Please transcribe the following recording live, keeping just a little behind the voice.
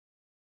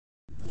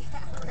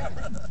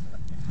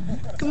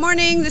Good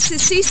morning, this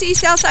is CC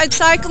Southside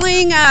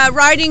Cycling,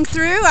 riding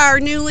through our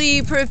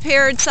newly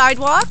prepared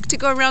sidewalk to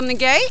go around the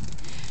gate.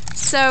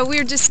 So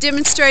we're just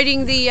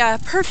demonstrating the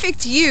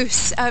perfect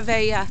use of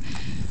a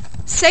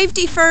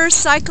safety first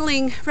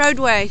cycling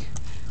roadway.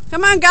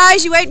 Come on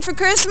guys, you waiting for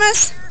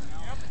Christmas?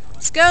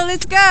 Let's go,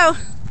 let's go.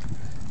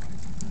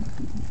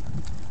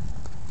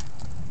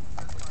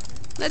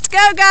 Let's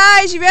go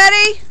guys, you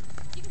ready?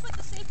 You can put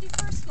the safety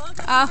first slogan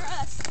for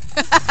us.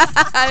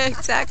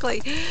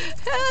 Exactly.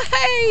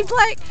 Hey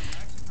Blake,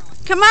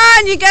 come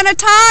on, you gonna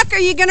talk or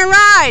you gonna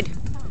ride?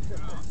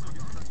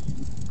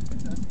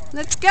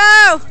 Let's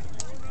go.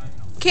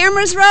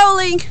 Camera's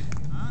rolling.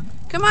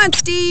 Come on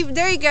Steve,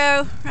 there you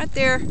go, right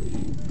there.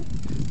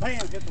 Don't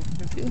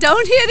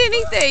hit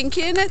anything,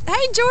 Kenneth.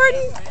 Hey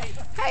Jordan.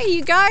 Hey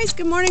you guys,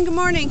 good morning, good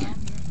morning.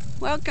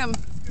 Welcome.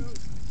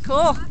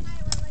 Cool.